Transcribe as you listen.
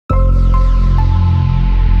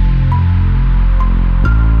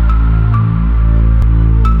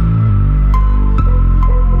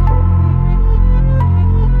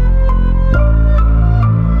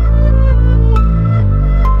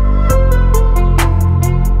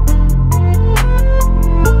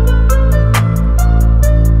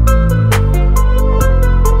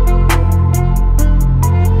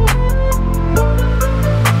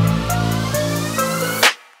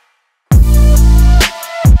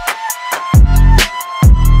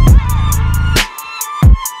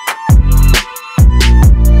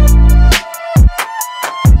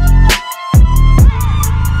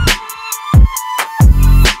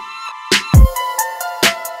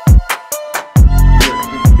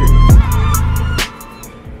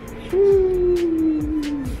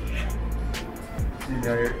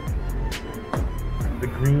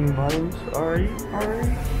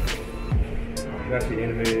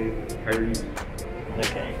30s.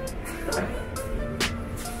 Okay.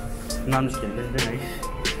 No, I'm just kidding. They're nice.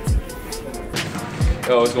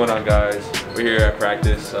 Yo, what's going on, guys? We're here at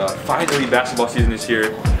practice. Finally, basketball season is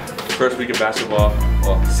here. First week of basketball.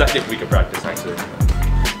 Well, second week of practice, actually.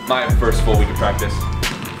 My first full week of practice.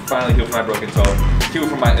 Finally healed from my broken toe. Healed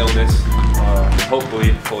from my illness.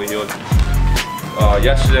 Hopefully, fully healed.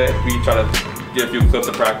 Yesterday, we tried to get a few clips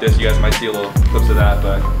of practice. You guys might see a little clips of that,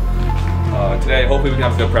 but today, hopefully we can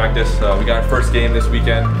have a good practice. We got our first game this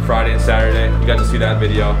weekend, Friday and Saturday. You got to see that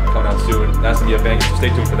video coming out soon. That's gonna be a bang, so stay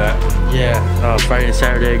tuned for that. Yeah, Friday and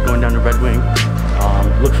Saturday, going down to Red Wing.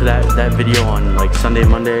 Look for that video on like Sunday,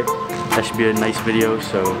 Monday. That should be a nice video.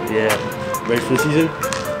 So yeah, ready for the season?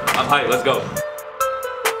 I'm hyped. Let's go.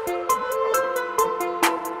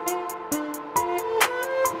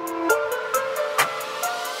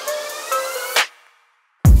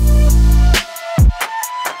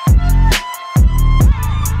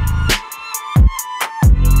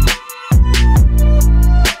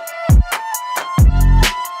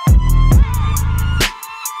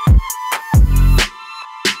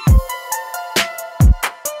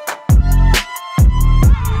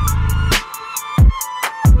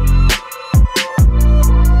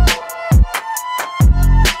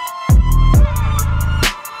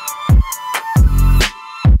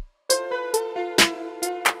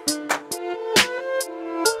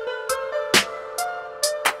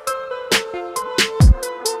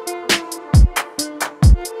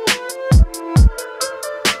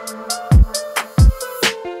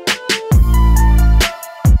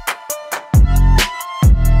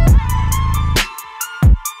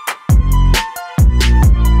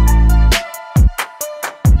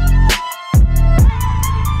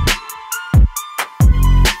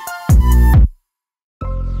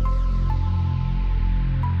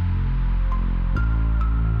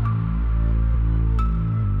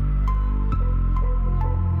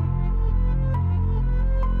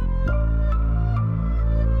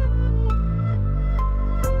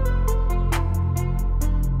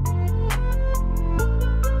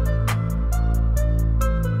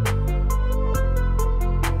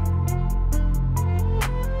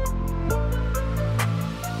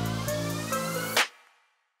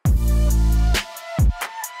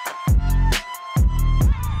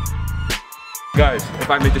 Guys, if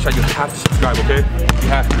I make the shot, you have to subscribe, okay? You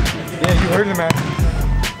have to. Yeah, you heard it, man.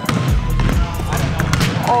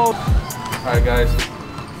 Oh! Alright, guys.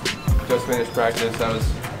 Just finished practice. That was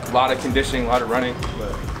a lot of conditioning, a lot of running,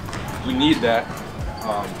 but we need that.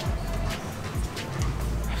 I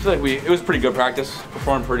feel like it was pretty good practice.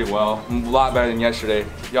 Performed pretty well. A lot better than yesterday.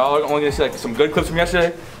 Y'all are only gonna see like some good clips from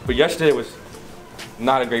yesterday, but yesterday was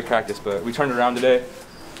not a great practice, but we turned it around today.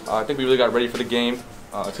 I think we really got ready for the game.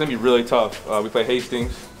 It's gonna be really tough. We play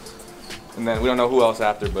Hastings, and then we don't know who else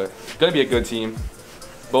after, but it's gonna be a good team,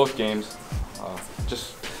 both games.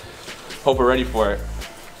 Just hope we're ready for it.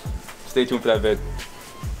 Stay tuned for that vid.